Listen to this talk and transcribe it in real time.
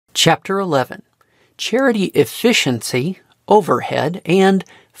Chapter 11, Charity Efficiency, Overhead, and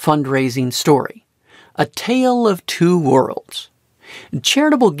Fundraising Story. A Tale of Two Worlds.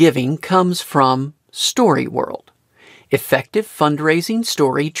 Charitable giving comes from story world. Effective fundraising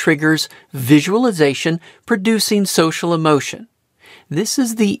story triggers visualization, producing social emotion. This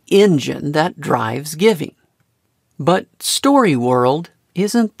is the engine that drives giving. But story world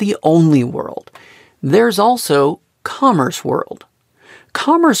isn't the only world. There's also commerce world.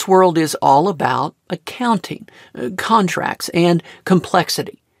 Commerce world is all about accounting, contracts, and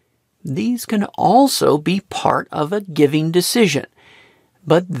complexity. These can also be part of a giving decision,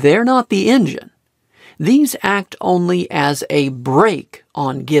 but they're not the engine. These act only as a brake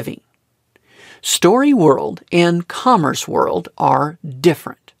on giving. Story world and commerce world are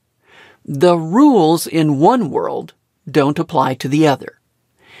different. The rules in one world don't apply to the other.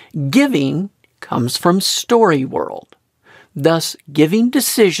 Giving comes from story world. Thus, giving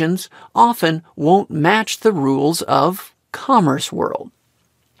decisions often won't match the rules of commerce world.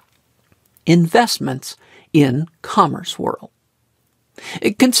 Investments in commerce world.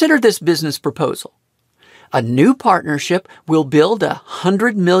 Consider this business proposal. A new partnership will build a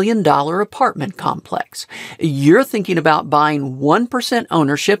 $100 million apartment complex. You're thinking about buying 1%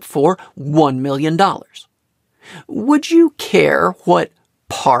 ownership for $1 million. Would you care what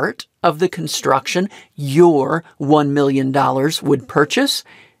part of the construction your $1 million would purchase?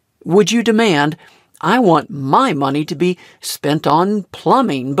 Would you demand, I want my money to be spent on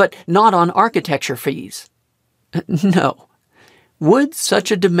plumbing, but not on architecture fees? No. Would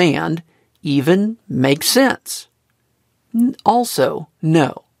such a demand even make sense? Also,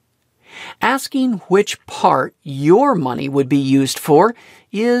 no. Asking which part your money would be used for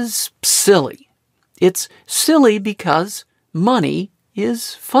is silly. It's silly because money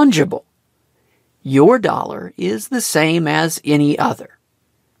is fungible. Your dollar is the same as any other.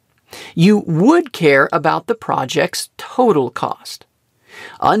 You would care about the project's total cost.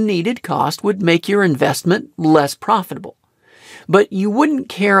 Unneeded cost would make your investment less profitable. But you wouldn't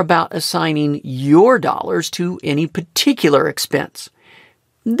care about assigning your dollars to any particular expense.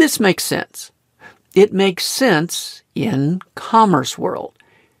 This makes sense. It makes sense in commerce world.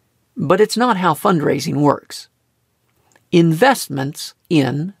 But it's not how fundraising works. Investments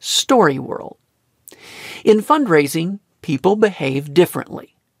in story world. In fundraising, people behave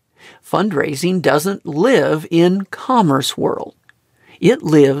differently. Fundraising doesn't live in commerce world. It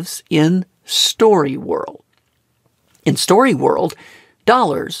lives in story world. In story world,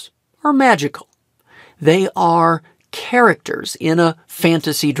 dollars are magical. They are characters in a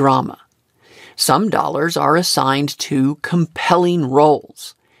fantasy drama. Some dollars are assigned to compelling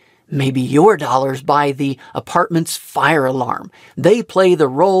roles. Maybe your dollars buy the apartment's fire alarm. They play the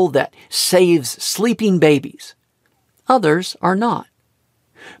role that saves sleeping babies. Others are not.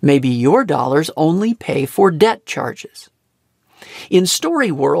 Maybe your dollars only pay for debt charges. In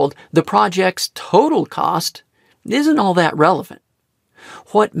story world, the project's total cost isn't all that relevant.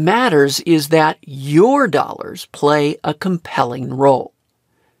 What matters is that your dollars play a compelling role.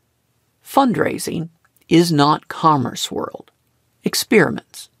 Fundraising is not commerce world.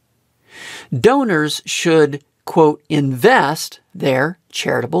 Experiments. Donors should, quote, invest their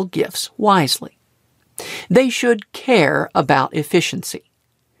charitable gifts wisely. They should care about efficiency.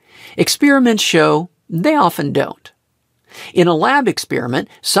 Experiments show they often don't. In a lab experiment,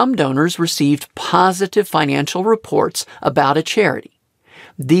 some donors received positive financial reports about a charity.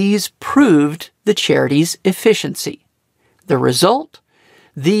 These proved the charity's efficiency. The result?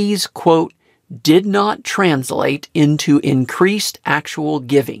 These, quote, did not translate into increased actual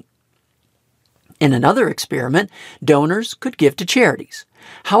giving. In another experiment, donors could give to charities.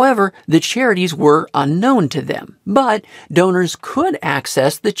 However, the charities were unknown to them, but donors could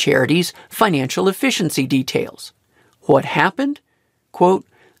access the charity's financial efficiency details. What happened? Quote,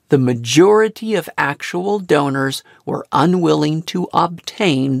 the majority of actual donors were unwilling to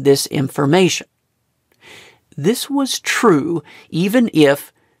obtain this information. This was true even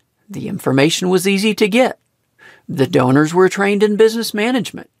if the information was easy to get. The donors were trained in business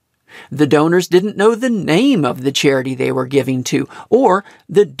management. The donors didn't know the name of the charity they were giving to, or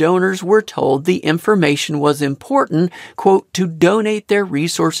the donors were told the information was important, quote, to donate their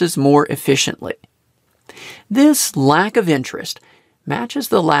resources more efficiently. This lack of interest matches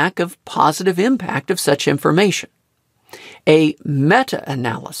the lack of positive impact of such information. A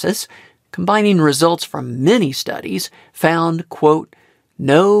meta-analysis, combining results from many studies, found, quote,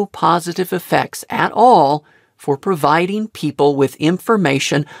 no positive effects at all for providing people with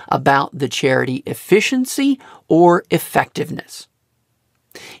information about the charity efficiency or effectiveness.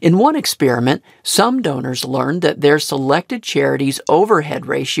 In one experiment, some donors learned that their selected charities' overhead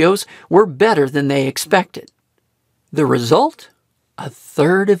ratios were better than they expected. The result? A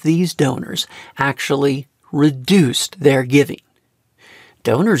third of these donors actually reduced their giving.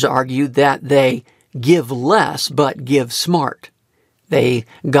 Donors argued that they give less but give smart. They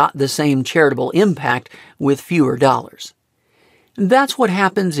got the same charitable impact with fewer dollars. That's what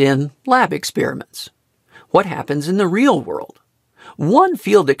happens in lab experiments. What happens in the real world? One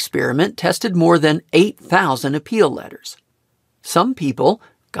field experiment tested more than 8,000 appeal letters. Some people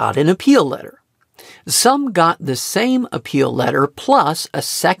got an appeal letter. Some got the same appeal letter plus a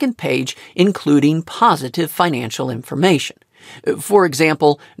second page including positive financial information. For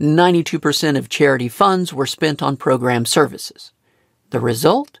example, 92% of charity funds were spent on program services. The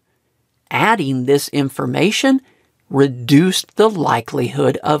result? Adding this information reduced the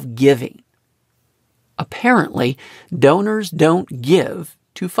likelihood of giving. Apparently, donors don't give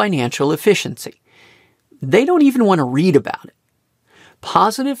to financial efficiency. They don't even want to read about it.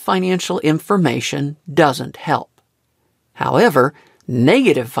 Positive financial information doesn't help. However,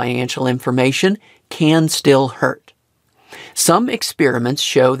 negative financial information can still hurt. Some experiments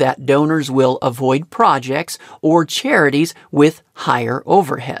show that donors will avoid projects or charities with higher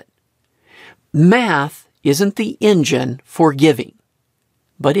overhead. Math isn't the engine for giving,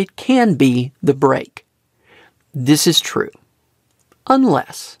 but it can be the brake. This is true.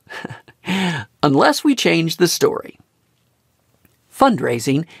 Unless we change the story.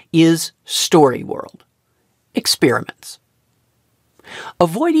 Fundraising is story world. Experiments.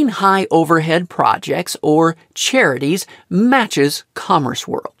 Avoiding high overhead projects or charities matches commerce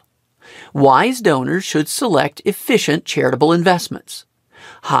world. Wise donors should select efficient charitable investments.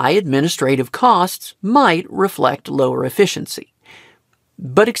 High administrative costs might reflect lower efficiency.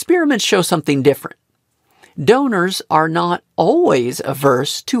 But experiments show something different. Donors are not always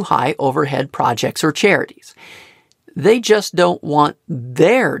averse to high overhead projects or charities. They just don't want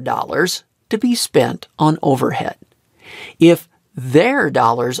their dollars to be spent on overhead. If their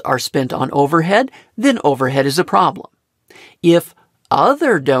dollars are spent on overhead, then overhead is a problem. If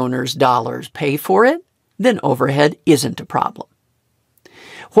other donors' dollars pay for it, then overhead isn't a problem.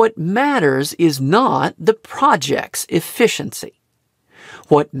 What matters is not the project's efficiency.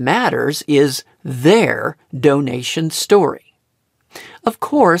 What matters is their donation story. Of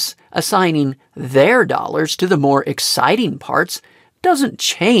course, assigning their dollars to the more exciting parts doesn't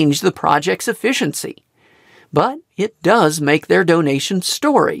change the project's efficiency, but it does make their donation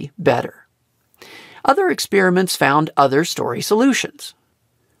story better. Other experiments found other story solutions.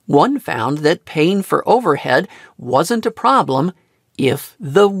 One found that paying for overhead wasn't a problem if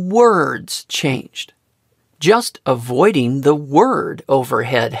the words changed. Just avoiding the word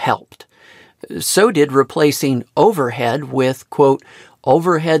overhead helped. So did replacing overhead with, quote,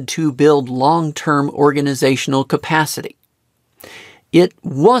 overhead to build long-term organizational capacity. It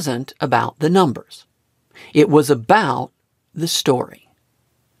wasn't about the numbers. It was about the story.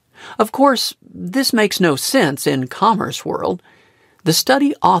 Of course, this makes no sense in commerce world. The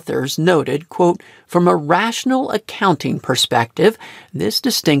study authors noted, quote, from a rational accounting perspective, this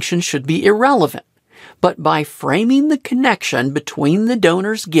distinction should be irrelevant. But by framing the connection between the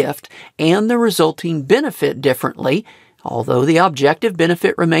donor's gift and the resulting benefit differently, although the objective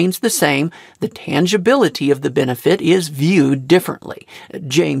benefit remains the same, the tangibility of the benefit is viewed differently.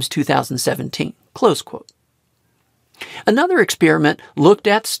 James 2017, close quote. Another experiment looked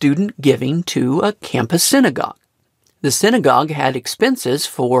at student giving to a campus synagogue. The synagogue had expenses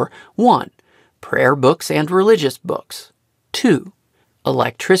for 1. Prayer books and religious books. 2.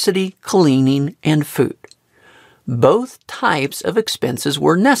 Electricity, cleaning, and food. Both types of expenses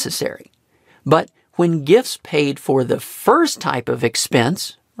were necessary, but when gifts paid for the first type of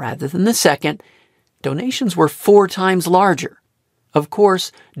expense rather than the second, donations were 4 times larger. Of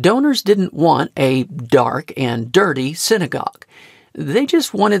course, donors didn't want a dark and dirty synagogue. They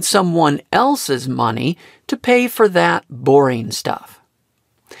just wanted someone else's money to pay for that boring stuff.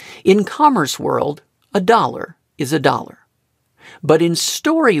 In commerce world, $1 is $1. But in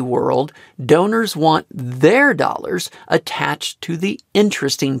story world, donors want their dollars attached to the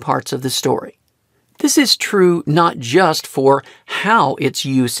interesting parts of the story. This is true not just for how its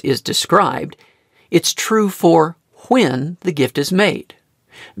use is described, it's true for when the gift is made.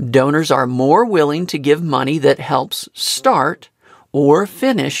 Donors are more willing to give money that helps start or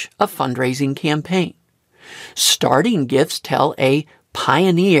finish a fundraising campaign. Starting gifts tell a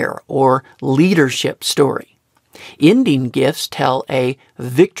pioneer or leadership story. Ending gifts tell a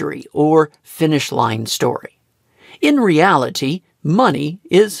victory or finish line story. In reality, money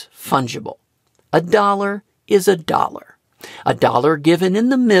is fungible. $1 is $1. A dollar given in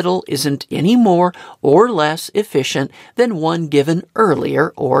the middle isn't any more or less efficient than one given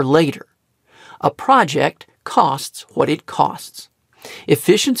earlier or later. A project costs what it costs.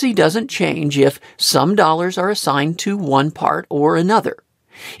 Efficiency doesn't change if some dollars are assigned to one part or another.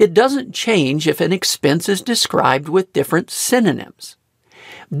 It doesn't change if an expense is described with different synonyms.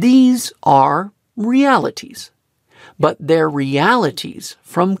 These are realities, but they're realities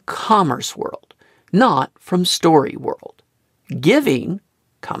from commerce world, not from story world. Giving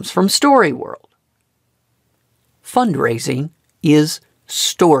comes from story world. Fundraising is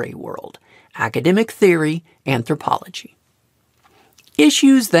story world, academic theory, anthropology.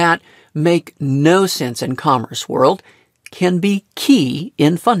 Issues that make no sense in commerce world can be key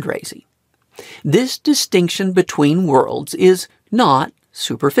in fundraising. This distinction between worlds is not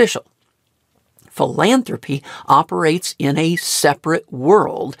superficial. Philanthropy operates in a separate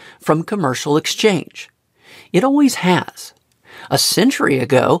world from commercial exchange. It always has. A century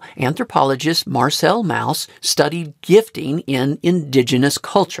ago, anthropologist Marcel Mauss studied gifting in indigenous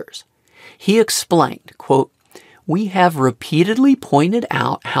cultures. He explained, quote, "We have repeatedly pointed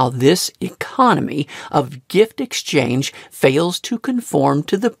out how this economy of gift exchange fails to conform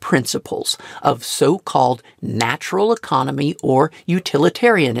to the principles of so-called natural economy or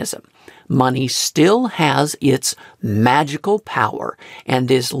utilitarianism. Money still has its magical power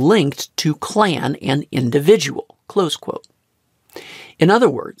and is linked to clan and individual." Close quote. In other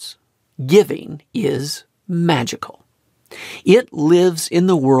words, giving is magical. It lives in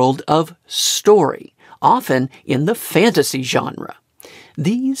the world of story, often in the fantasy genre.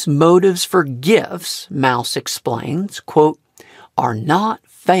 These motives for gifts, Mauss explains, quote, "are not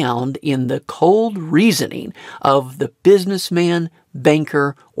found in the cold reasoning of the businessman,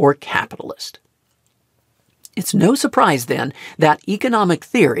 banker, or capitalist." It's no surprise, then, that economic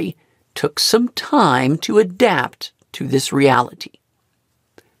theory took some time to adapt to this reality.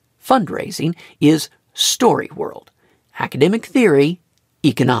 Fundraising is story world, academic theory,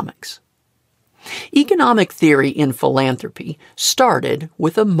 economics. Economic theory in philanthropy started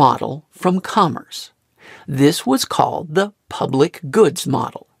with a model from commerce. This was called the public goods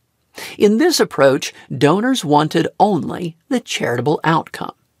model. In this approach, donors wanted only the charitable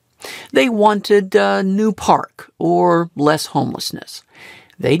outcome. They wanted a new park or less homelessness.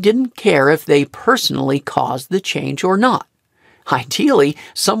 They didn't care if they personally caused the change or not. Ideally,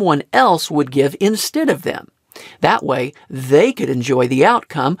 someone else would give instead of them. That way, they could enjoy the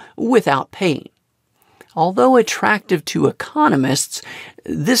outcome without paying. Although attractive to economists,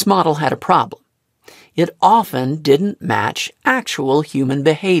 this model had a problem. It often didn't match actual human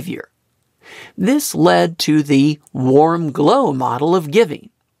behavior. This led to the warm glow model of giving.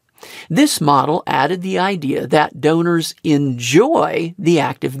 This model added the idea that donors enjoy the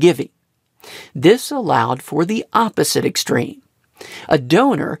act of giving. This allowed for the opposite extreme. A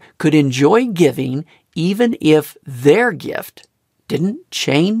donor could enjoy giving even if their gift didn't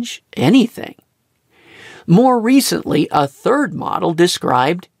change anything. More recently, a third model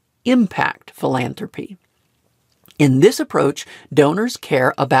described impact philanthropy. In this approach, donors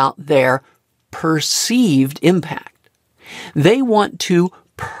care about their perceived impact. They want to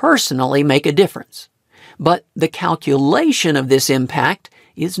personally make a difference, but the calculation of this impact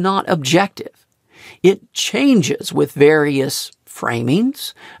is not objective. It changes with various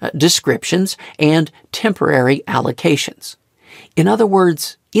framings, descriptions, and temporary allocations. In other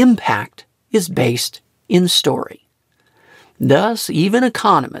words, impact is based in story. Thus, even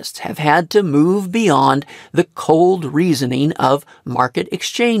economists have had to move beyond the cold reasoning of market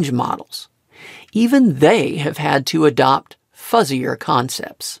exchange models. Even they have had to adopt fuzzier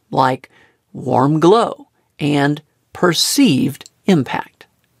concepts like warm glow and perceived impact.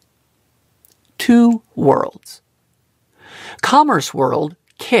 Two worlds. Commerce world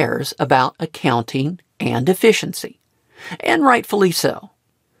cares about accounting and efficiency, and rightfully so.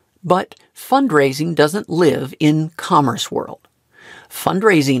 But fundraising doesn't live in commerce world.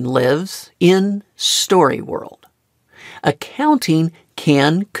 Fundraising lives in story world. Accounting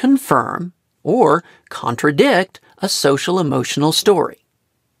can confirm or contradict a social-emotional story,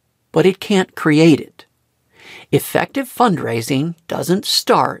 but it can't create it. Effective fundraising doesn't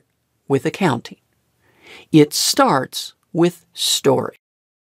start with accounting. It starts with story.